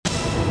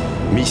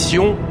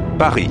Mission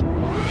Paris.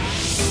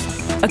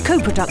 A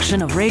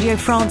co-production of Radio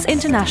France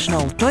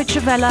International, Deutsche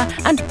Welle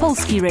and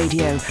Polski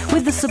Radio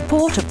with the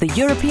support of the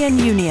European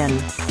Union.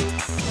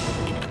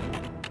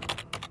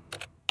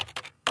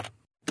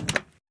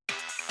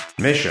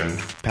 Mission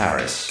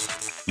Paris.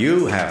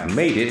 You have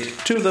made it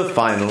to the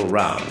final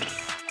round.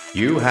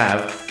 You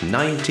have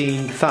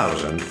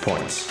 19,000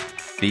 points.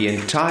 The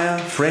entire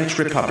French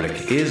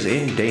Republic is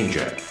in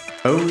danger.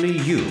 Only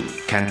you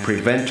can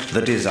prevent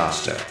the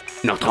disaster.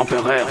 Notre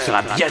empereur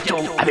sera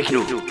bientôt avec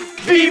nous.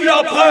 Vive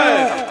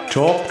l'empereur!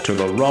 Talk to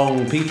the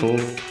wrong people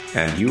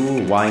and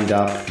you'll wind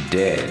up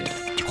dead.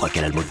 Tu crois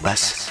qu'elle a le mot de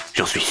passe?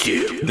 J'en suis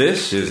sûr.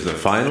 This is the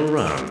final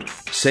round.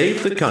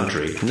 Save the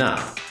country now.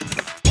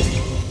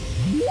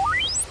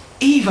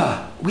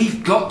 Eva,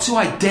 we've got to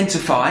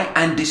identify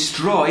and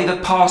destroy the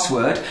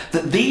password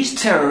that these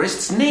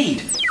terrorists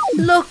need.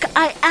 Look,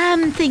 I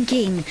am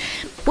thinking.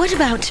 What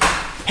about...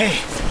 Hey,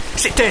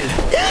 c'est elle!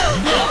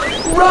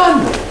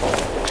 Run!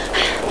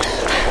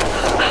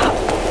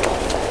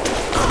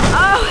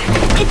 Oh,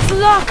 it's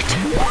locked.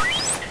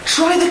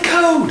 Try the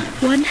code.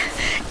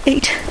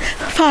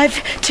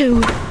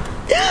 1852.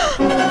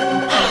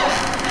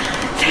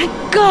 Thank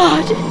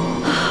God.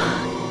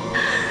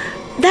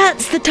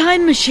 That's the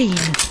time machine.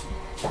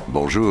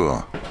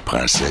 Bonjour,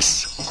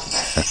 princesse.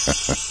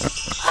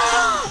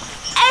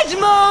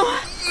 Edmond!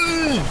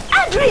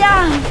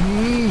 Adrien!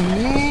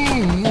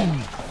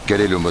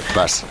 Quel est le mot de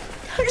passe?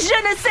 Je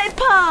ne sais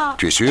pas.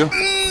 Tu es sûr?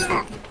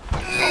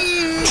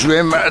 Tu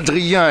aimes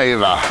Adrien,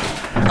 Eva.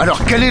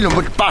 Alors, quel est le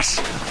mot de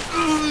passe?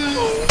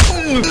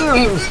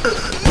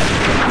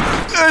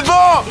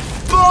 Eva!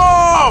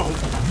 Oh!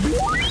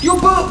 Your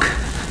book!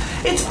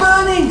 It's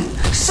burning!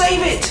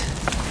 Save it!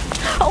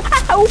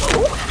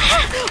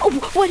 Oh,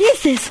 what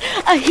is this?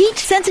 A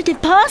heat-sensitive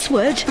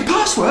password? The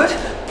password?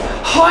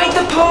 Hide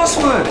the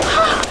password!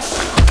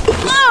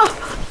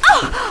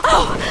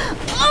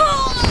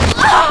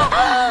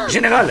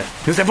 Général,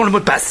 nous avons le mot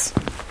de passe.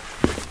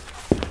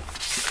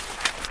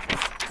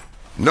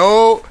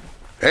 No,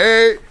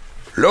 hey,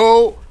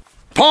 lo,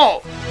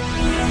 pan.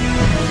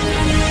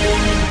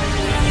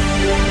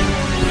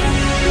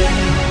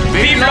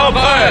 Vive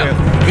l'empereur!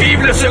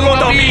 Vive le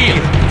Second Empire!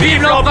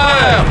 Vive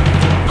l'empereur!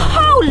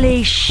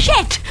 Holy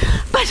shit!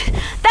 But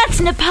that's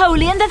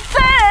Napoleon III!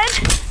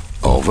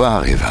 Au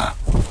revoir, Eva.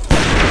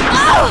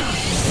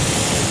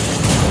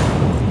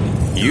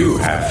 You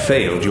have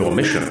failed your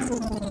mission.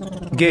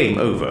 Game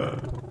over.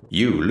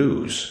 You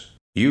lose.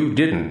 You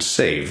didn't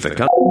save the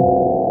country.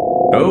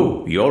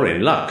 Oh, you're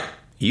in luck.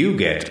 You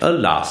get a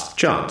last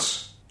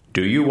chance.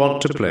 Do you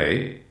want to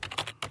play?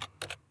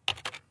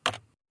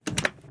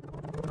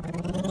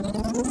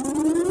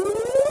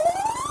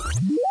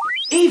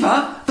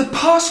 Eva, the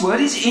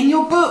password is in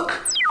your book.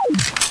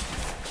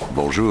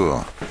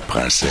 Bonjour,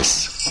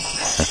 princesse.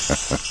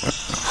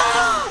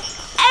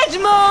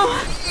 Edmond!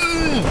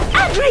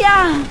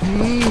 Adrien!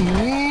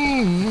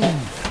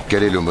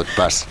 Quel est le mot de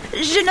passe?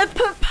 Je ne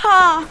peux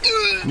pas.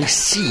 Mais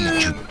si,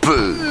 tu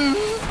peux.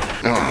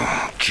 Oh,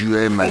 tu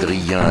aimes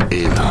Adrien,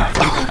 Eva.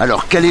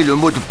 Alors, quel est le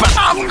mot de passe?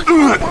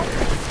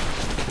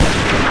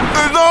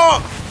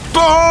 Non!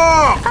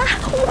 Pas!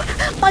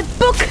 My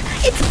book,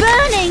 it's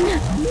burning.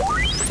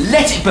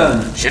 Let it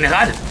burn.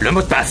 Général, le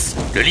mot de passe.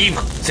 Le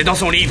livre, c'est dans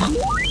son livre.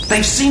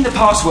 They've seen the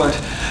password.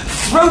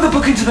 Throw the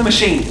book into the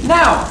machine,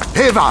 now!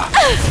 Eva!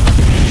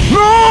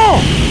 Non!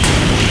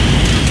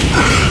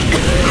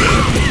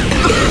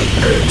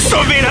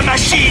 Sauvez la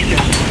machine!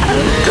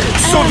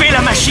 Sauvez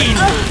la machine!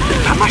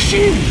 La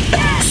machine!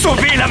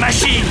 Sauvez la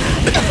machine!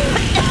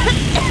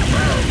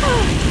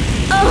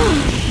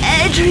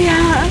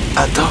 Adrien!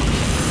 Attends.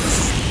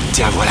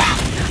 Tiens, voilà.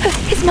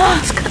 His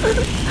mask.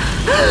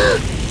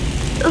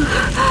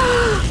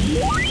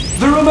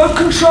 The remote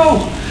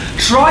control!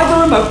 Try the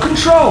remote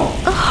control!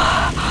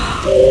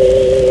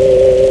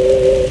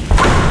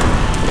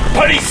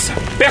 Police!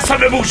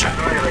 Personne ne bouge!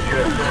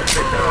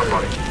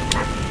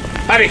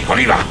 Allez, on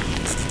y va!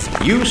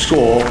 You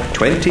score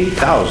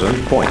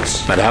 20,000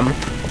 points. Madame,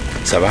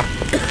 ça va?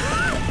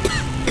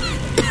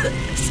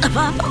 Ça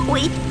va?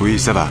 Oui. Oui,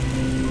 ça va.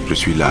 Je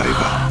suis là,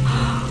 Eva.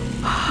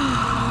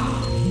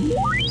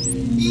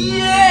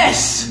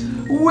 Yes!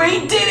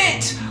 We did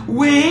it!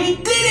 We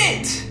did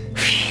it!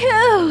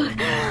 Phew.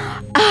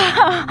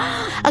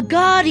 A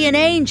guardian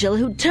angel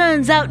who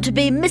turns out to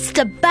be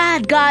Mr.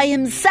 Bad Guy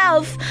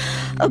himself.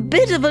 A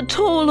bit of a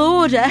tall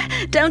order,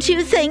 don't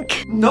you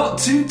think? Not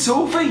too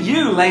tall for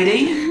you,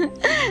 lady.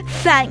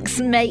 Thanks,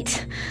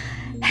 mate.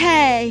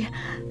 Hey,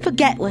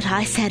 forget what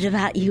I said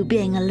about you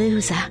being a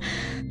loser.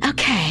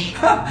 Okay.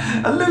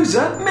 A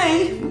loser?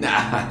 Me?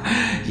 Nah,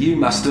 you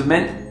must have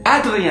meant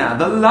Adrien,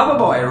 the lover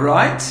boy,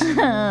 right?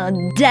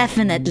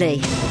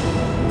 Definitely.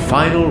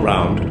 Final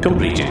round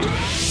completed.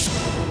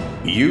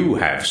 You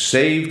have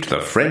saved the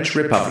French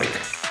Republic.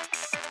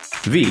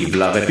 Vive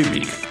la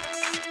République.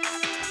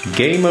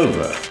 Game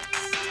over.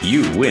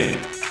 You win.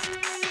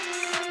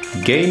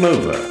 Game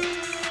over.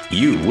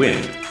 You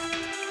win.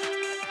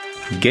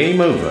 Game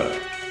over.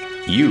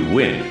 You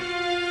win.